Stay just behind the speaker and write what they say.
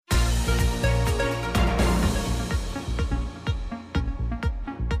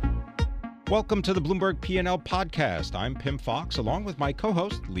Welcome to the Bloomberg P&L podcast. I'm Pim Fox, along with my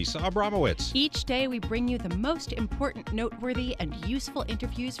co-host, Lisa Abramowitz. Each day, we bring you the most important, noteworthy, and useful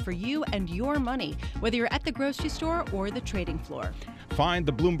interviews for you and your money, whether you're at the grocery store or the trading floor. Find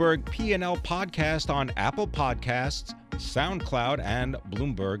the Bloomberg P&L podcast on Apple Podcasts, SoundCloud, and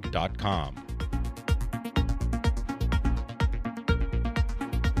Bloomberg.com.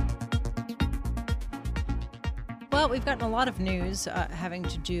 Well, we've gotten a lot of news having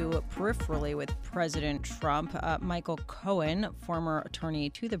to do peripherally with President Trump. Michael Cohen, former attorney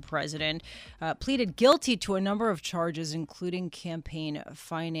to the president, pleaded guilty to a number of charges, including campaign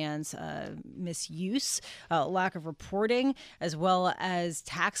finance misuse, lack of reporting, as well as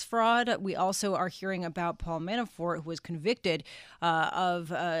tax fraud. We also are hearing about Paul Manafort, who was convicted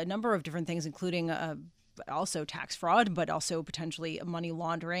of a number of different things, including also tax fraud, but also potentially money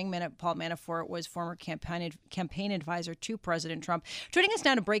laundering. Paul Manafort was former campaign advisor to President Trump. Joining us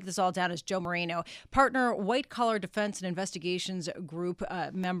now to break this all down is Joe Moreno, partner, White Collar Defense and Investigations Group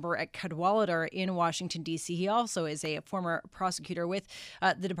member at Cadwalader in Washington, D.C. He also is a former prosecutor with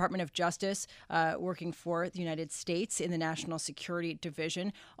the Department of Justice, working for the United States in the National Security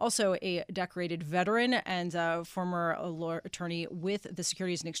Division. Also a decorated veteran and former attorney with the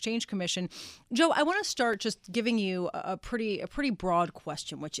Securities and Exchange Commission. Joe, I want to start just giving you a pretty broad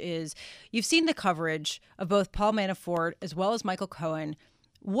question, which is, you've seen the coverage of both Paul Manafort as well as Michael Cohen.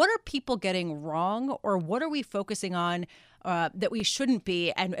 What are people getting wrong, or what are we focusing on that we shouldn't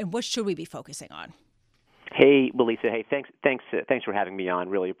be, and what should we be focusing on? Hey, Melissa. Hey, thanks for having me on.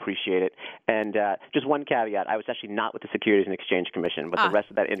 Really appreciate it. And just one caveat: I was actually not with the Securities and Exchange Commission, but the rest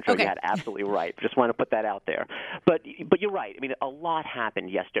of that intro you had absolutely right. Just want to put that out there. But you're right. I mean, a lot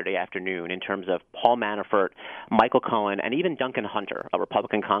happened yesterday afternoon in terms of Paul Manafort, Michael Cohen, and even Duncan Hunter, a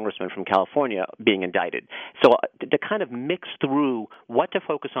Republican congressman from California, being indicted. So to kind of mix through what to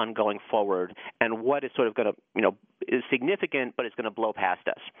focus on going forward and what is sort of going to, is significant, but it's going to blow past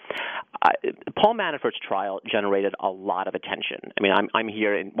us. Paul Manafort's trial generated a lot of attention. I mean, I'm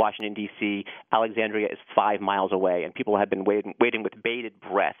here in Washington, D.C. Alexandria is 5 miles away, and people have been waiting with bated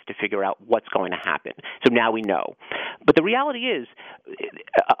breath to figure out what's going to happen. So now we know. But the reality is,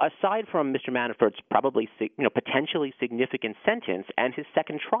 aside from Mr. Manafort's probably potentially significant sentence and his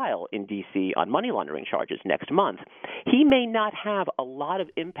second trial in D.C. on money laundering charges next month, he may not have a lot of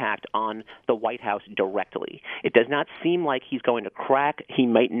impact on the White House directly. It does not seem like he's going to crack. He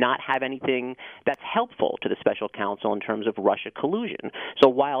might not have anything that's helpful to the special counsel in terms of Russia collusion. So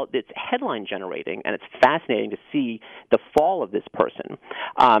while it's headline generating and it's fascinating to see the fall of this person,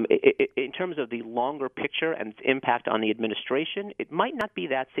 in terms of the longer picture and its impact on the administration, it might not be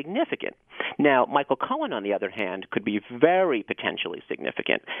that significant. Now, Michael Cohen, on the other hand, could be very potentially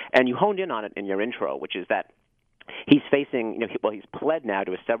significant. And you honed in on it in your intro, which is that he's facing, he's pled now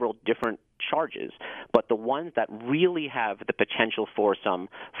to several different charges, but the ones that really have the potential for some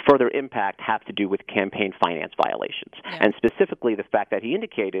further impact have to do with campaign finance violations, and specifically the fact that he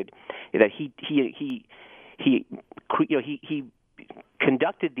indicated that he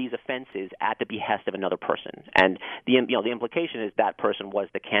conducted these offenses at the behest of another person, and the implication is that person was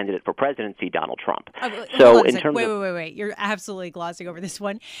the candidate for presidency, Donald Trump. So in terms wait, you're absolutely glossing over this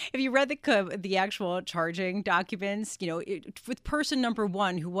one. If you read the actual charging documents, with person number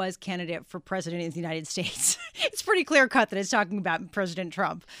one, who was candidate for president of the United States, it's pretty clear cut that it's talking about President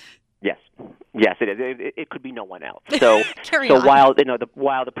Trump. Yes, it is. It could be no one else. So while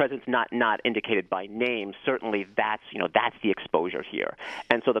the president's not indicated by name, certainly that's the exposure here.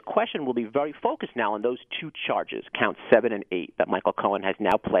 And so the question will be very focused now on those two charges, counts 7 and 8, that Michael Cohen has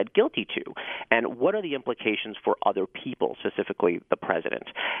now pled guilty to, and what are the implications for other people, specifically the president.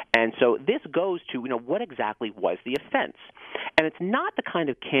 And so this goes to what exactly was the offense, and it's not the kind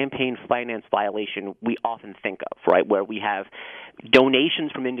of campaign finance violation we often think of, right, where we have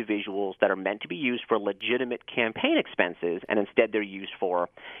donations from individuals that are meant to be used for legitimate campaign expenses, and instead they're used for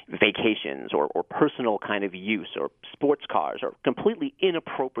vacations or personal kind of use, or sports cars, or completely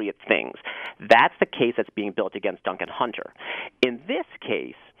inappropriate things. That's the case that's being built against Duncan Hunter. In this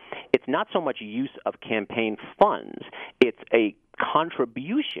case, it's not so much use of campaign funds, it's a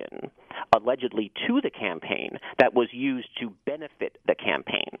contribution allegedly to the campaign that was used to benefit the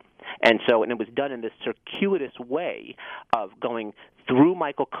campaign. And it was done in this circuitous way of going through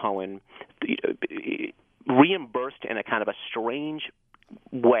Michael Cohen, reimbursed in a kind of a strange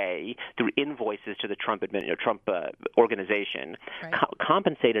way through invoices to the Trump organization, Right.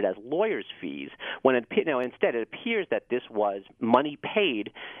 Compensated as lawyers' fees. When instead it appears that this was money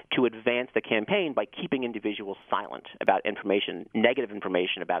paid to advance the campaign by keeping individuals silent about negative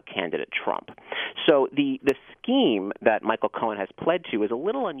information about candidate Trump. So the scheme that Michael Cohen has pled to is a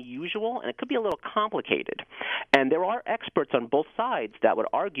little unusual, and it could be a little complicated. And there are experts on both sides that would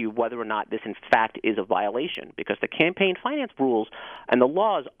argue whether or not this in fact is a violation, because the campaign finance rules and the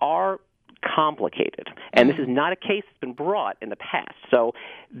laws are complicated. And this is not a case that's been brought in the past. So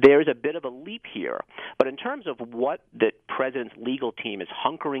there's a bit of a leap here. But in terms of what the president's legal team is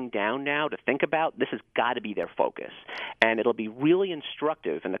hunkering down now to think about, this has got to be their focus. And it'll be really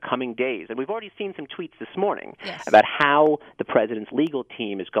instructive in the coming days. And we've already seen some tweets this morning about how the president's legal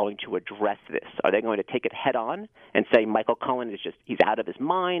team is going to address this. Are they going to take it head on and say Michael Cohen he's out of his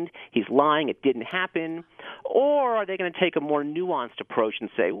mind, he's lying, it didn't happen? Or are they going to take a more nuanced approach and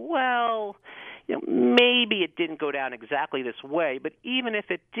say, well, maybe it didn't go down exactly this way, but even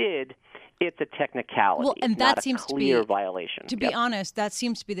if it did, it's a technicality. Well, and that seems to be a clear to be violation. To be honest, that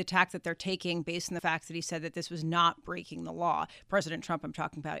seems to be the tack that they're taking based on the fact that he said that this was not breaking the law. President Trump, I'm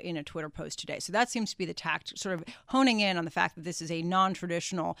talking about, in a Twitter post today. So that seems to be the tack, sort of honing in on the fact that this is a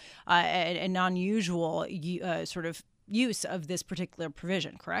non-traditional and non-usual sort of use of this particular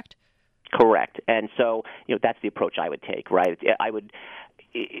provision, correct? Correct. And so, that's the approach I would take, right?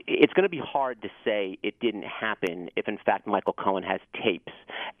 It's going to be hard to say it didn't happen if, in fact, Michael Cohen has tapes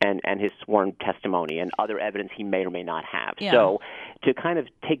and his sworn testimony and other evidence he may or may not have. Yeah. So to kind of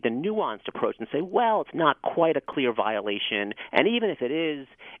take the nuanced approach and say, well, it's not quite a clear violation, and even if it is,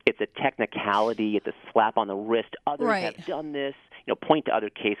 it's a technicality, it's a slap on the wrist. Others have done this. Point to other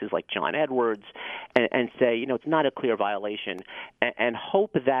cases like John Edwards and say, it's not a clear violation, and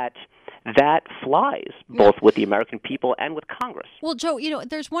hope that flies both with the American people and with Congress. Well, Joe,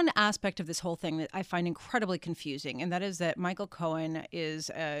 there's one aspect of this whole thing that I find incredibly confusing, and that is that Michael Cohen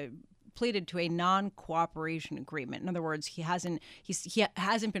is pleaded to a non-cooperation agreement. In other words, he hasn't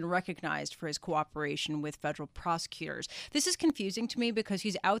been recognized for his cooperation with federal prosecutors. This is confusing to me because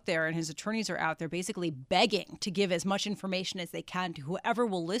he's out there and his attorneys are out there basically begging to give as much information as they can to whoever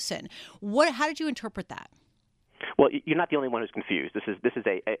will listen. How did you interpret that? Well, you're not the only one who's confused. This is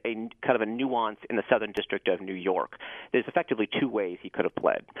a kind of a nuance in the Southern District of New York. There's effectively two ways he could have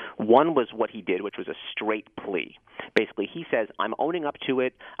pled. One was what he did, which was a straight plea. Basically, he says, I'm owning up to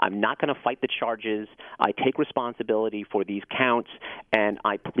it. I'm not going to fight the charges. I take responsibility for these counts, and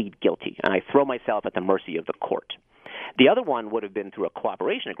I plead guilty. And I throw myself at the mercy of the court. The other one would have been through a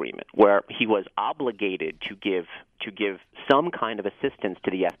cooperation agreement where he was obligated to give some kind of assistance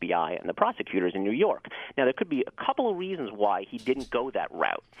to the FBI and the prosecutors in New York. Now, there could be a couple of reasons why he didn't go that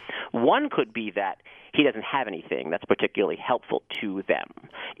route. One could be that he doesn't have anything that's particularly helpful to them.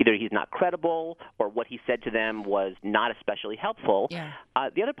 Either he's not credible or what he said to them was not especially helpful. Yeah.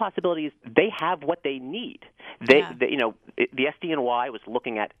 The other possibility is they have what they need. The SDNY was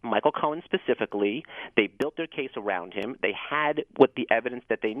looking at Michael Cohen specifically. They built their case around him. They had the evidence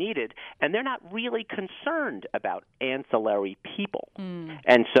that they needed, and they're not really concerned about ancillary people.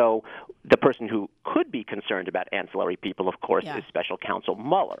 And so the person who could be concerned about ancillary people, of course, is Special Counsel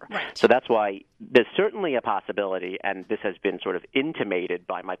Mueller. Right. So that's why there's certainly a possibility, and this has been sort of intimated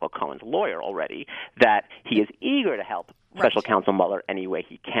by Michael Cohen's lawyer already, that he is eager to help Special Counsel Mueller any way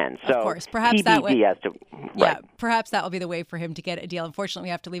he can. So of course, perhaps TBD that way. as to, perhaps that will be the way for him to get a deal. Unfortunately,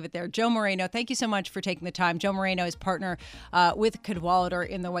 we have to leave it there. Joe Moreno, thank you so much for taking the time. Joe Moreno is partner with Cadwalader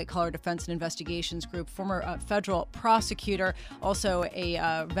in the White Collar Defense and Investigations Group, former federal prosecutor, also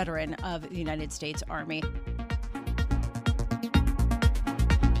a veteran of the United States Army.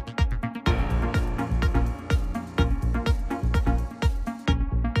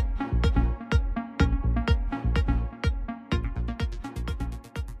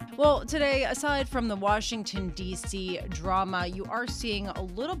 Well, today, aside from the Washington, D.C. drama, you are seeing a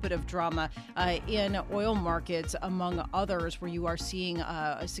little bit of drama in oil markets, among others, where you are seeing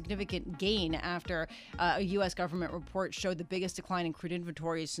a significant gain after a U.S. government report showed the biggest decline in crude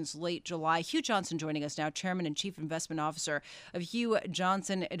inventories since late July. Hugh Johnson joining us now, Chairman and Chief Investment Officer of Hugh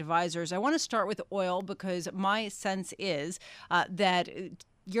Johnson Advisors. I want to start with oil because my sense is that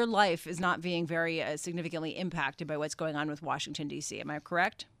your life is not being very significantly impacted by what's going on with Washington, D.C. Am I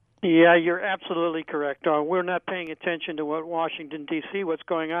correct? Yeah, you're absolutely correct. We're not paying attention to what Washington, D.C., what's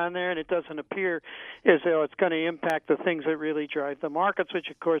going on there, and it doesn't appear as though it's going to impact the things that really drive the markets, which,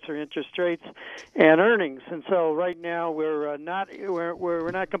 of course, are interest rates and earnings. And so right now we're not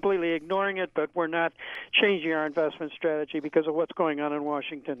completely ignoring it, but we're not changing our investment strategy because of what's going on in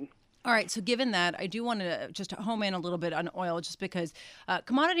Washington. All right. So given that, I do want to just home in a little bit on oil, just because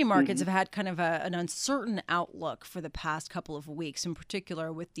commodity markets have had kind of an uncertain outlook for the past couple of weeks, in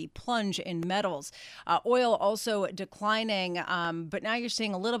particular with the plunge in metals. Oil also declining, but now you're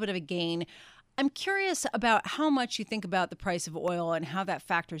seeing a little bit of a gain. I'm curious about how much you think about the price of oil and how that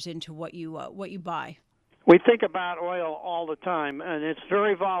factors into what you buy. We think about oil all the time, and it's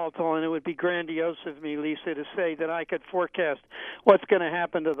very volatile, and it would be grandiose of me, Lisa, to say that I could forecast what's going to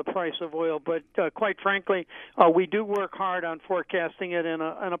happen to the price of oil. But quite frankly, we do work hard on forecasting it, and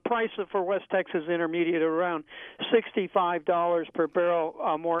a price for West Texas Intermediate around $65 per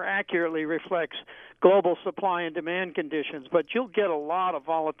barrel more accurately reflects global supply and demand conditions, but you'll get a lot of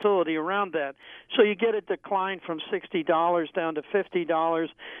volatility around that. So you get a decline from $60 down to $50.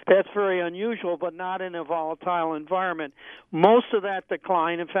 That's very unusual, but not in a volatile environment. Most of that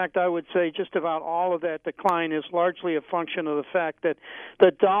decline, in fact, I would say just about all of that decline, is largely a function of the fact that the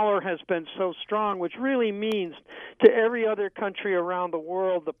dollar has been so strong, which really means to every other country around the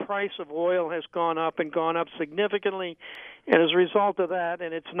world, the price of oil has gone up and gone up significantly. And as a result of that,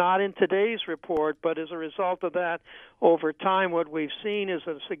 and it's not in today's report, but as a result of that, over time, what we've seen is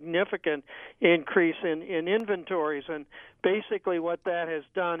a significant increase in inventories. And basically what that has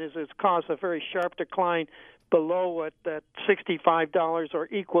done is it's caused a very sharp decline below what that $65 or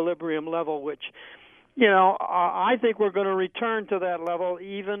equilibrium level, which I think we're going to return to that level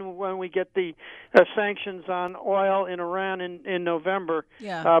even when we get the sanctions on oil in Iran in November.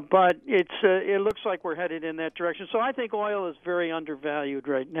 Yeah. But it looks like we're headed in that direction. So I think oil is very undervalued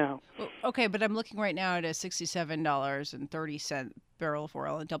right now. Okay, but I'm looking right now at a $67.30 barrel of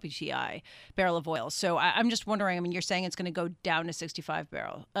oil, and WTI barrel of oil. So I'm just wondering. I mean, you're saying it's going to go down to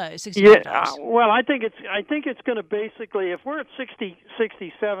 $65. Yeah. Well, I think it's going to basically, if we're at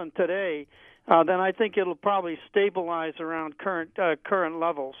 67 today. Then I think it'll probably stabilize around current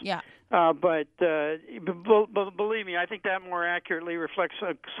levels. Yeah. But believe me, I think that more accurately reflects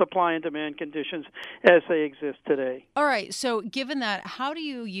supply and demand conditions as they exist today. All right. So given that, how do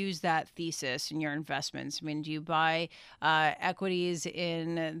you use that thesis in your investments? I mean, do you buy equities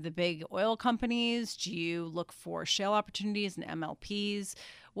in the big oil companies? Do you look for shale opportunities and MLPs?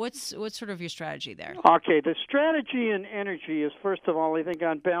 What's sort of your strategy there? Okay, the strategy in energy is, first of all, I think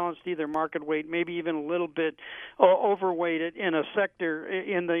on balance, either market weight, maybe even a little bit overweighted in a sector,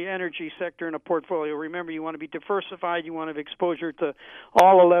 in the energy sector in a portfolio. Remember, you want to be diversified. You want to have exposure to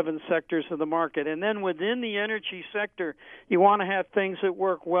all 11 sectors of the market. And then within the energy sector, you want to have things that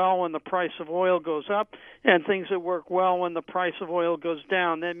work well when the price of oil goes up and things that work well when the price of oil goes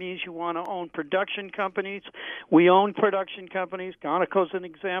down. That means you want to own production companies. We own production companies. Conoco's an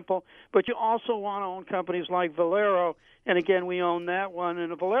example, but you also want to own companies like Valero, and again, we own that one.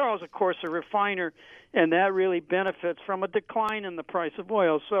 And Valero is, of course, a refiner, and that really benefits from a decline in the price of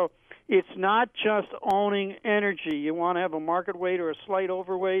oil. So it's not just owning energy. You want to have a market weight or a slight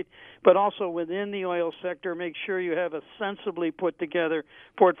overweight, but also within the oil sector, make sure you have a sensibly put together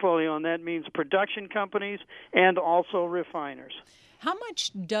portfolio, and that means production companies and also refiners. How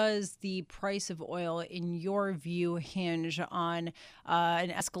much does the price of oil, in your view, hinge on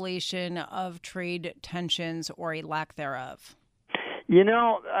an escalation of trade tensions or a lack thereof?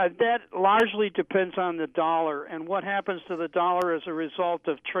 That largely depends on the dollar and what happens to the dollar as a result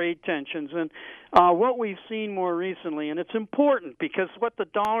of trade tensions. And what we've seen more recently, and it's important because what the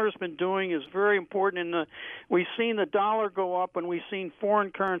dollar has been doing is very important. We've seen the dollar go up and we've seen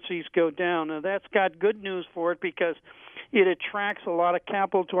foreign currencies go down. Now, that's got good news for it because it attracts a lot of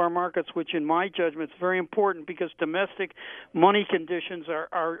capital to our markets, which in my judgment is very important because domestic money conditions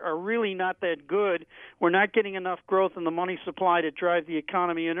are really not that good. We're not getting enough growth in the money supply to drive the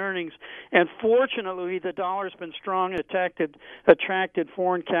economy and earnings. And fortunately, the dollar's been strong, attracted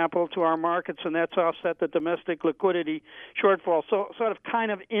foreign capital to our markets, and that's offset the domestic liquidity shortfall. So sort of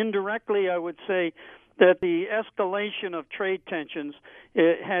kind of indirectly, I would say that the escalation of trade tensions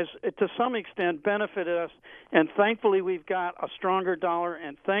has, to some extent, benefited us. And thankfully, we've got a stronger dollar,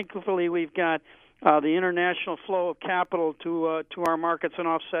 and thankfully, we've got the international flow of capital to our markets and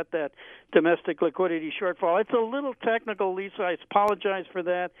offset that domestic liquidity shortfall. It's a little technical, Lisa. I apologize for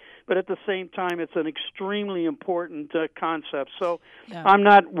that, but at the same time, it's an extremely important concept. So yeah. I'm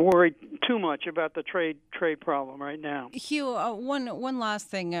not worried too much about the trade problem right now. Hugh, one last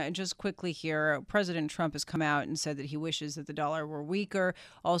thing, just quickly here. President Trump has come out and said that he wishes that the dollar were weaker,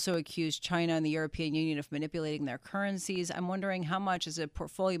 also accused China and the European Union of manipulating their currencies. I'm wondering how much, as a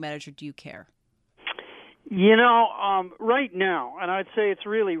portfolio manager, do you care? Right now, and I'd say it's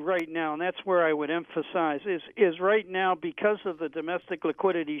really right now, and that's where I would emphasize, is right now, because of the domestic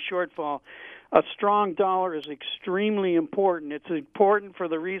liquidity shortfall, a strong dollar is extremely important. It's important for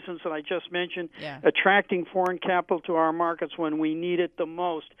the reasons that I just mentioned, attracting foreign capital to our markets when we need it the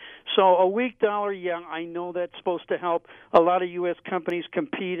most. So a weak dollar, I know that's supposed to help a lot of U.S. companies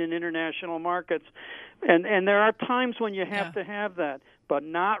compete in international markets. And there are times when you have to have that, but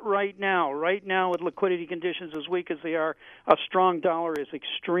not right now. Right now, with liquidity conditions as weak as they are, a strong dollar is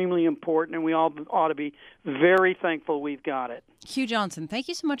extremely important, and we all ought to be very thankful we've got it. Hugh Johnson, thank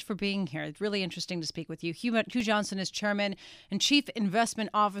you so much for being here. It's really interesting to speak with you. Hugh Johnson is Chairman and Chief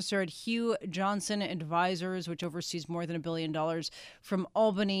Investment Officer at Hugh Johnson Advisors, which oversees more than $1 billion from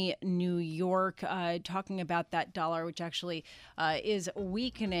Albany, New York, talking about that dollar, which actually is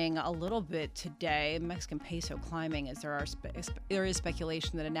weakening a little bit today. Mexican peso climbing as there is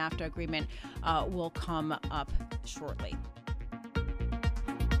speculation that a NAFTA agreement will come up shortly.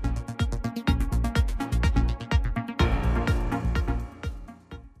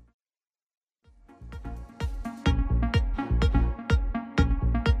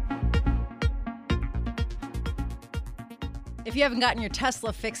 If you haven't gotten your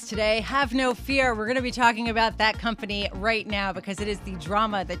Tesla fix today, have no fear. We're going to be talking about that company right now because it is the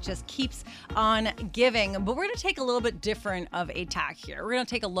drama that just keeps on giving. But we're going to take a little bit different of a tack here. We're going to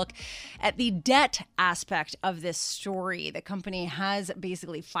take a look at the debt aspect of this story. The company has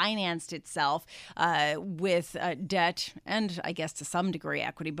basically financed itself with debt and I guess to some degree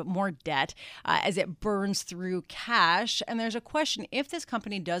equity, but more debt as it burns through cash. And there's a question, if this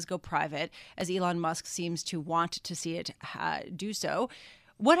company does go private, as Elon Musk seems to want to see it do so,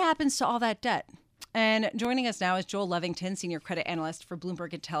 what happens to all that debt? And joining us now is Joel Levington, Senior Credit Analyst for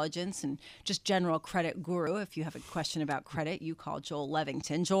Bloomberg Intelligence and just general credit guru. If you have a question about credit, you call Joel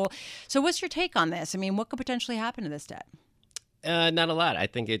Levington. Joel, so what's your take on this? I mean, what could potentially happen to this debt? Not a lot. I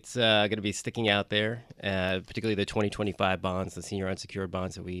think it's going to be sticking out there, particularly the 2025 bonds, the senior unsecured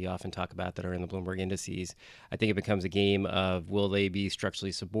bonds that we often talk about that are in the Bloomberg indices. I think it becomes a game of will they be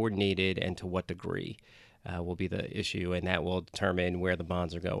structurally subordinated and to what degree will be the issue, and that will determine where the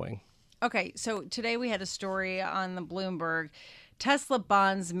bonds are going. Okay, so today we had a story on the Bloomberg. Tesla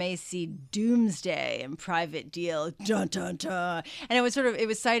bonds may see doomsday in private deal. Dun, dun, dun. And it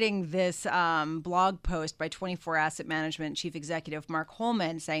was citing this blog post by 24 Asset Management Chief Executive Mark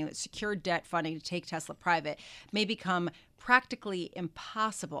Holman saying that secured debt funding to take Tesla private may become practically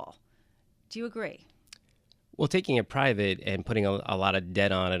impossible. Do you agree? Well, taking it private and putting a lot of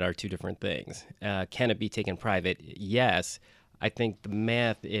debt on it are two different things. Can it be taken private? Yes. I think the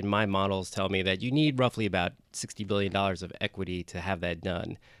math in my models tell me that you need roughly about $60 billion of equity to have that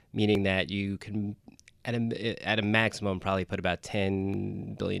done, meaning that you can, at a maximum, probably put about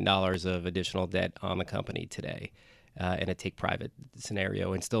 $10 billion of additional debt on the company today in a take-private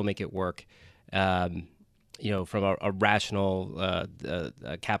scenario and still make it work, from a rational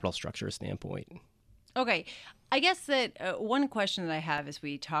capital structure standpoint. Okay. I guess that one question that I have as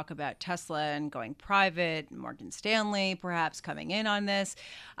we talk about Tesla and going private, Morgan Stanley perhaps coming in on this,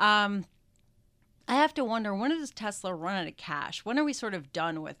 I have to wonder, when does Tesla run out of cash? When are we sort of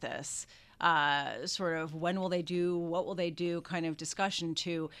done with this? When will they do, what will they do kind of discussion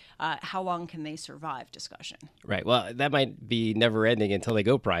to how long can they survive discussion? Right. Well, that might be never ending until they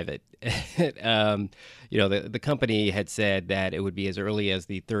go private. The company had said that it would be as early as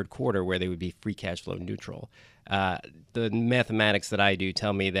the third quarter where they would be free cash flow neutral. The mathematics that I do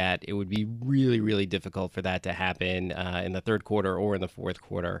tell me that it would be really, really difficult for that to happen in the third quarter or in the fourth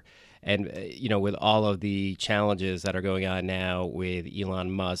quarter. And, with all of the challenges that are going on now with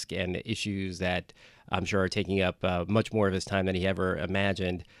Elon Musk and the issues that I'm sure are taking up much more of his time than he ever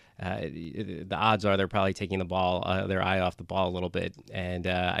imagined, the odds are they're probably taking their eye off the ball a little bit. And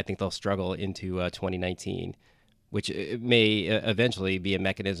I think they'll struggle into 2019, which may eventually be a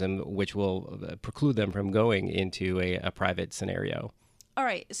mechanism which will preclude them from going into a private scenario. All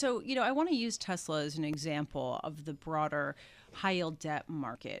right. So, I want to use Tesla as an example of the broader high-yield debt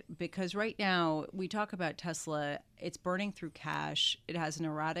market, because right now we talk about Tesla, it's burning through cash. It has an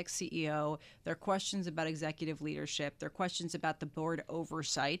erratic CEO. There are questions about executive leadership. There are questions about the board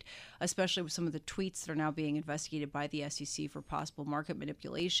oversight, especially with some of the tweets that are now being investigated by the SEC for possible market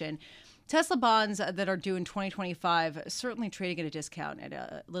manipulation. Tesla bonds that are due in 2025 certainly trading at a discount at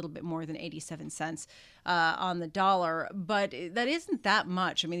a little bit more than 87 cents on the dollar, but that isn't that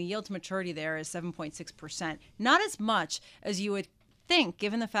much. I mean, the yield to maturity there is 7.6%, not as much as you would think,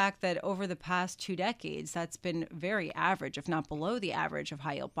 given the fact that over the past 2 decades, that's been very average, if not below the average of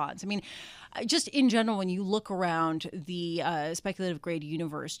high yield bonds. I mean, just in general, when you look around the speculative grade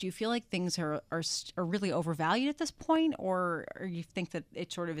universe, do you feel like things are really overvalued at this point, or you think that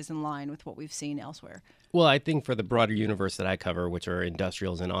it sort of is in line with what we've seen elsewhere? Well, I think for the broader universe that I cover, which are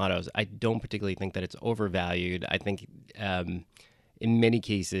industrials and autos, I don't particularly think that it's overvalued. I think in many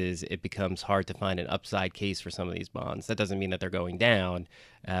cases, it becomes hard to find an upside case for some of these bonds. That doesn't mean that they're going down.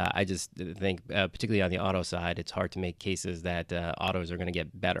 I just think, particularly on the auto side, it's hard to make cases that autos are going to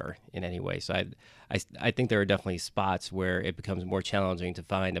get better in any way. So I think there are definitely spots where it becomes more challenging to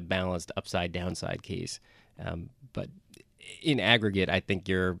find a balanced upside-downside case. But in aggregate, I think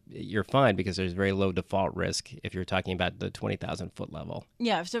you're fine because there's very low default risk if you're talking about the 20,000 foot level.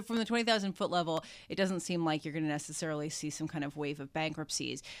 Yeah, so from the 20,000 foot level, it doesn't seem like you're going to necessarily see some kind of wave of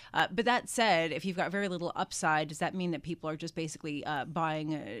bankruptcies. But that said, if you've got very little upside, does that mean that people are just basically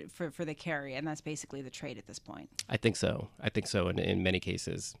buying for the carry, and that's basically the trade at this point? I think so in many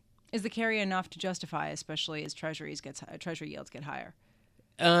cases. Is the carry enough to justify, especially as treasury yields get higher?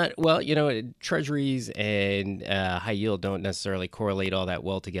 Well, treasuries and high yield don't necessarily correlate all that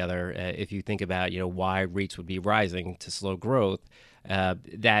well together. If you think about, why rates would be rising to slow growth,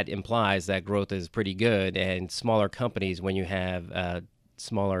 that implies that growth is pretty good. And smaller companies, when you have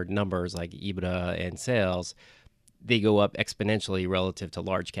smaller numbers like EBITDA and sales, they go up exponentially relative to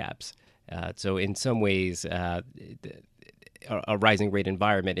large caps. So in some ways, a rising rate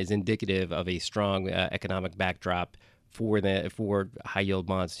environment is indicative of a strong economic backdrop for high yield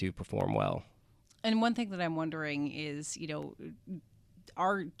bonds to perform well. And one thing that I'm wondering is, do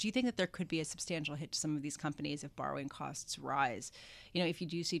you think that there could be a substantial hit to some of these companies if borrowing costs rise? If you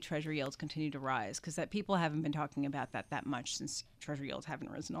do see treasury yields continue to rise, because that people haven't been talking about that much since treasury yields haven't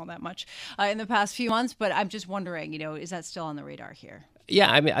risen all that much in the past few months. But I'm just wondering, is that still on the radar here?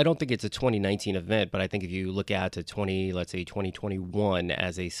 Yeah, I mean, I don't think it's a 2019 event, but I think if you look out to 2021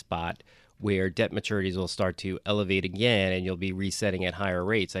 as a spot where debt maturities will start to elevate again and you'll be resetting at higher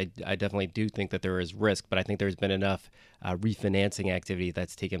rates, I definitely do think that there is risk, but I think there's been enough refinancing activity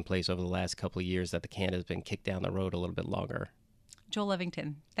that's taken place over the last couple of years that the can has been kicked down the road a little bit longer. Joel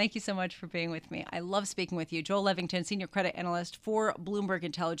Levington, thank you so much for being with me. I love speaking with you. Joel Levington, Senior Credit Analyst for Bloomberg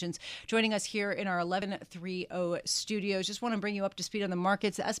Intelligence, joining us here in our 1130 studios. Just want to bring you up to speed on the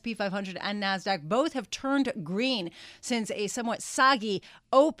markets. The S&P 500 and NASDAQ both have turned green since a somewhat soggy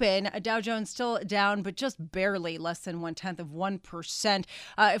open. Dow Jones still down, but just barely, less than 0.1%.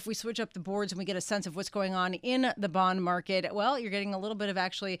 If we switch up the boards and we get a sense of what's going on in the bond market, well, you're getting a little bit of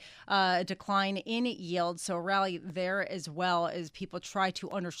actually a decline in yield. So a rally there as well as people try to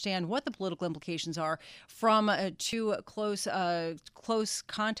understand what the political implications are from two close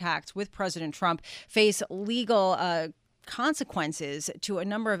contacts with President Trump face legal consequences to a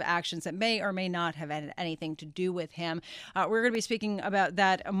number of actions that may or may not have had anything to do with him. We're going to be speaking about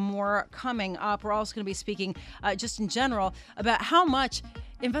that more coming up. We're also going to be speaking just in general about how much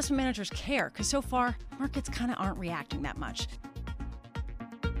investment managers care, because so far markets kind of aren't reacting that much.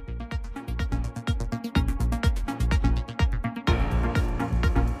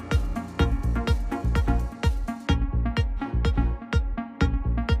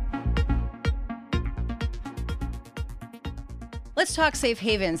 Let's talk safe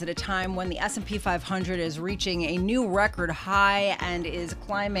havens at a time when the S&P 500 is reaching a new record high and is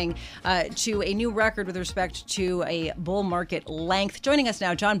climbing to a new record with respect to a bull market length. Joining us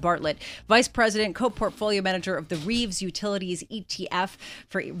now, John Bartlett, Vice President, Co-Portfolio Manager of the Reeves Utilities ETF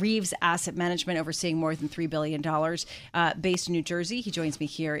for Reeves Asset Management, overseeing more than $3 billion, based in New Jersey. He joins me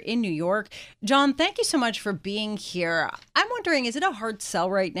here in New York. John, thank you so much for being here. I'm wondering, is it a hard sell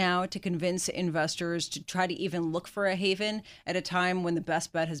right now to convince investors to try to even look for a haven at a time when the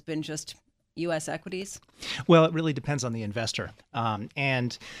best bet has been just U.S. equities? Well, it really depends on the investor.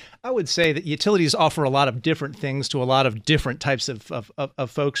 And I would say that utilities offer a lot of different things to a lot of different types of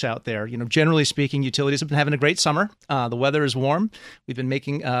folks out there. Generally speaking, utilities have been having a great summer. The weather is warm. We've been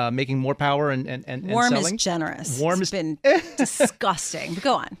making more power and warm selling. Is generous. Warm it's is been disgusting. But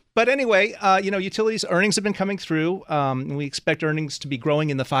go on. But anyway, utilities earnings have been coming through. And we expect earnings to be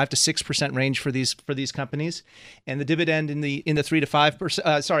growing in the 5 to 6% range for these companies, and the dividend in the 3 to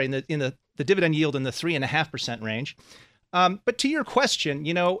 5%. The dividend yield in the 3.5% range. But to your question,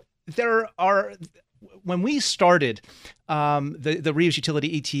 when we started the Reeves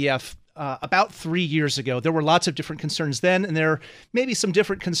Utility ETF about 3 years ago, there were lots of different concerns then, and there may be some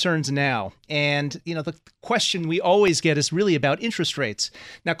different concerns now. And, the question we always get is really about interest rates.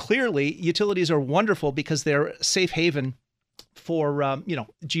 Now, clearly, utilities are wonderful because they're safe haven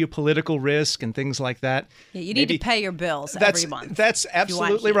geopolitical risk and things like that. Yeah, you need to pay your bills every month. That's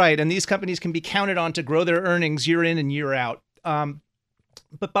absolutely right. And these companies can be counted on to grow their earnings year in and year out.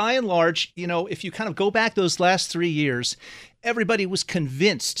 But by and large, if you kind of go back those last 3 years, everybody was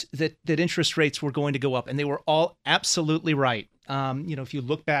convinced that interest rates were going to go up, and they were all absolutely right. If you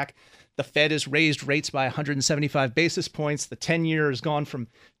look back, the Fed has raised rates by 175 basis points. The 10-year has gone from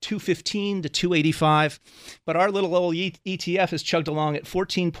 215 to 285. But our little old ETF has chugged along at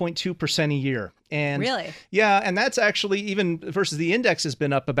 14.2% a year. And really? Yeah, and that's actually even versus the index has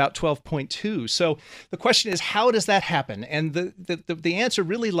been up about 12.2. So the question is, how does that happen? And the answer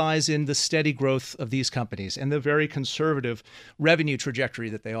really lies in the steady growth of these companies and the very conservative revenue trajectory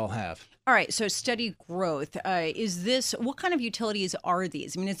that they all have. All right, so steady growth. What kind of utilities are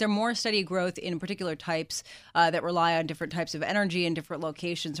these? I mean, is there more steady growth in particular types that rely on different types of energy in different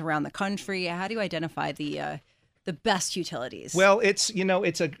locations around the country? How do you identify the best utilities? Well, it's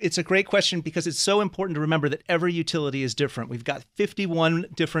a great question because it's so important to remember that every utility is different. We've got 51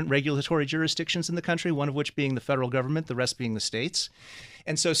 different regulatory jurisdictions in the country, one of which being the federal government, the rest being the states.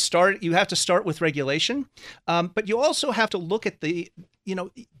 And so you have to start with regulation, but you also have to look at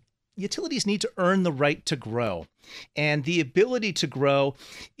utilities need to earn the right to grow. And the ability to grow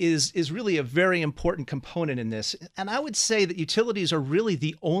is really a very important component in this. And I would say that utilities are really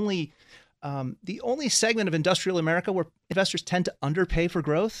the only segment of industrial America where investors tend to underpay for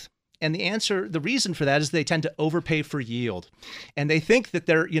growth. And the reason for that is they tend to overpay for yield. And they think that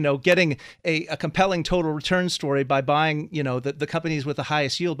they're, getting a compelling total return story by buying, the companies with the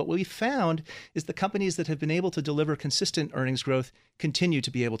highest yield. But what we found is the companies that have been able to deliver consistent earnings growth continue to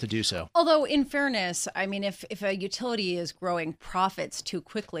be able to do so. Although in fairness, I mean, if a utility is growing profits too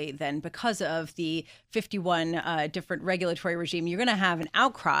quickly, then because of the 51 different regulatory regime, you're going to have an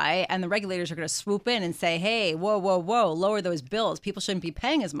outcry and the regulators are going to swoop in and say, hey, whoa, lower those bills. People shouldn't be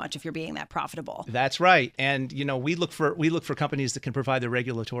paying as much if you're being that profitable. That's right. And, we look for companies that can provide their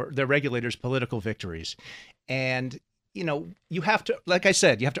regulators political victories. And, you have to, like I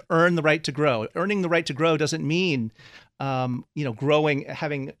said, you have to earn the right to grow. Earning the right to grow doesn't mean, growing,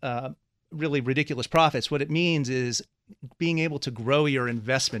 having really ridiculous profits. What it means is being able to grow your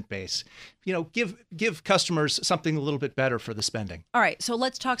investment base. Give customers something a little bit better for the spending. All right, so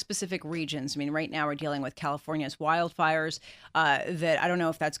let's talk specific regions. I mean, right now we're dealing with California's wildfires that I don't know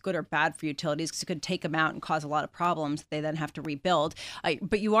if that's good or bad for utilities because it could take them out and cause a lot of problems. They then have to rebuild.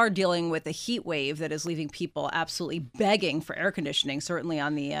 But you are dealing with a heat wave that is leaving people absolutely begging for air conditioning, certainly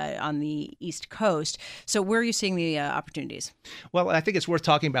on the East Coast. So where are you seeing the opportunities? Well, I think it's worth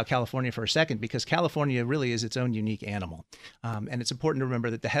talking about California for a second because California really is its own unique animal. And it's important to remember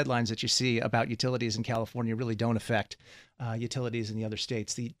that the headlines that you see about utilities in California really don't affect utilities in the other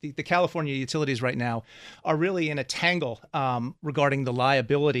states. The California utilities right now are really in a tangle regarding the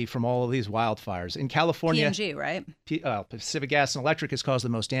liability from all of these wildfires. In California, P&G, right? Pacific Gas and Electric has caused the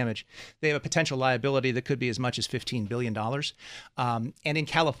most damage. They have a potential liability that could be as much as $15 billion. And in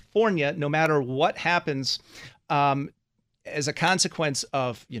California, no matter what happens, as a consequence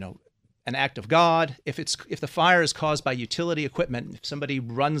of, an act of God, if the fire is caused by utility equipment, if somebody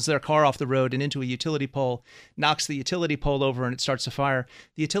runs their car off the road and into a utility pole, knocks the utility pole over and it starts a fire,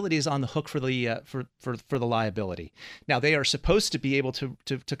 the utility is on the hook for the liability. Now they are supposed to be able to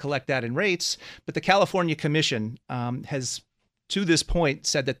collect that in rates, but the California Commission has to this point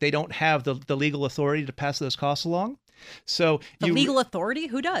said that they don't have the legal authority to pass those costs along. So legal authority?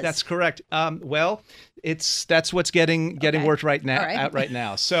 Who does? That's correct. That's what's getting worked right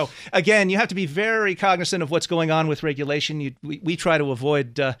now. So again, you have to be very cognizant of what's going on with regulation. We try to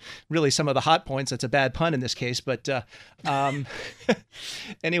avoid really some of the hot points. That's a bad pun in this case, but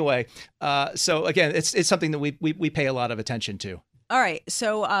anyway. So again, it's something that we pay a lot of attention to. All right.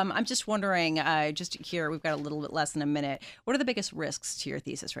 So I'm just wondering, just here, we've got a little bit less than a minute. What are the biggest risks to your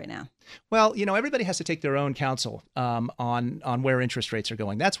thesis right now? Well, everybody has to take their own counsel on where interest rates are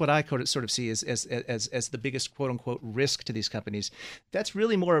going. That's what I sort of see as the biggest quote unquote risk to these companies. That's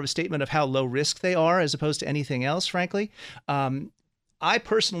really more of a statement of how low risk they are as opposed to anything else, frankly. I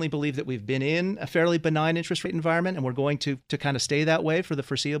personally believe that we've been in a fairly benign interest rate environment, and we're going to kind of stay that way for the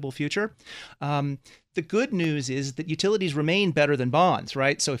foreseeable future. The good news is that utilities remain better than bonds,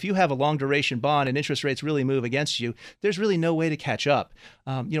 right? So if you have a long duration bond and interest rates really move against you, there's really no way to catch up.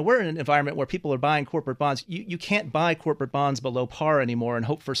 We're in an environment where people are buying corporate bonds. You can't buy corporate bonds below par anymore and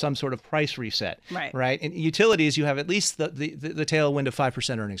hope for some sort of price reset, right? And utilities, you have at least the tailwind of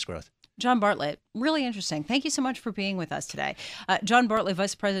 5% earnings growth. John Bartlett, really interesting. Thank you so much for being with us today. John Bartlett,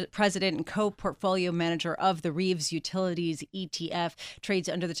 Vice President and Co-Portfolio Manager of the Reeves Utilities ETF, trades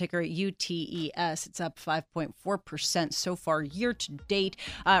under the ticker UTES. It's up 5.4% so far year to date.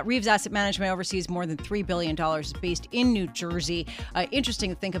 Reeves Asset Management oversees more than $3 billion, based in New Jersey.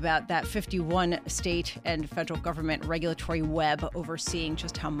 Interesting to think about that 51 state and federal government regulatory web overseeing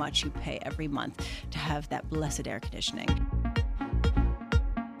just how much you pay every month to have that blessed air conditioning.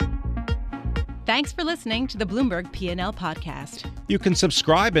 Thanks for listening to the Bloomberg P&L podcast. You can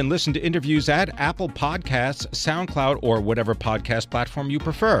subscribe and listen to interviews at Apple Podcasts, SoundCloud, or whatever podcast platform you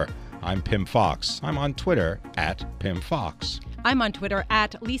prefer. I'm Pim Fox. I'm on Twitter at Pim Fox. I'm on Twitter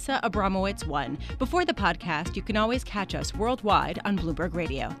at Lisa Abramowitz1. Before the podcast, you can always catch us worldwide on Bloomberg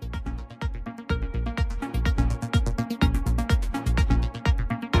Radio.